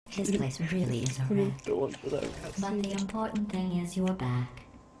This place really is a wreck. The one that I But the important thing is you're back.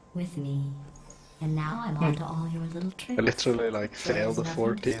 With me. And now I'm on to all your little tricks. I literally like There failed is the nothing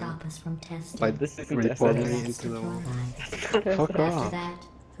 14. to stop us from testing. Like This isn't for the reporting rest into of the your wall. life. Fuck After off. that,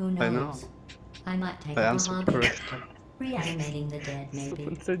 who knows? I know. I might take I up a answered hobby. correctly. Reanimating the dead, maybe.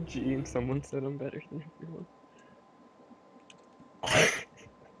 Someone said G and someone said I'm better than everyone.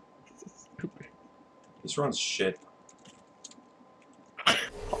 This is stupid. This runs shit.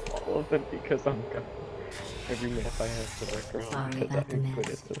 All of them because I'm gone. Every map I have to work around Sorry because about the I'm good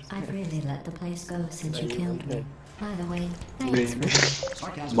mess. at those I've maps. really let the place go since you Maybe killed I'm me. dead. By the way, thanks Maybe. for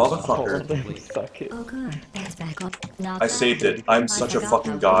All Motherfucker. of them suck it. Oh good, that's back up. Now I saved it. I'm such a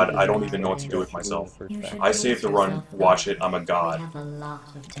fucking god, I don't even know what to do with myself. I saved the run, watch it, I'm a We god. have a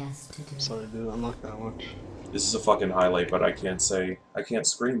lot of tests to do. Sorry dude, I'm not that much. This is a fucking highlight, but I can't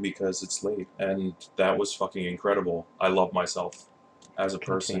scream because it's late, and that was fucking incredible. I love myself as a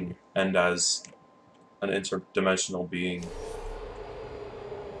person Continue. and as an interdimensional being.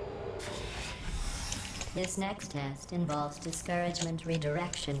 This next test involves discouragement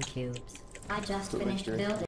redirection cubes. I just Who finished entered? building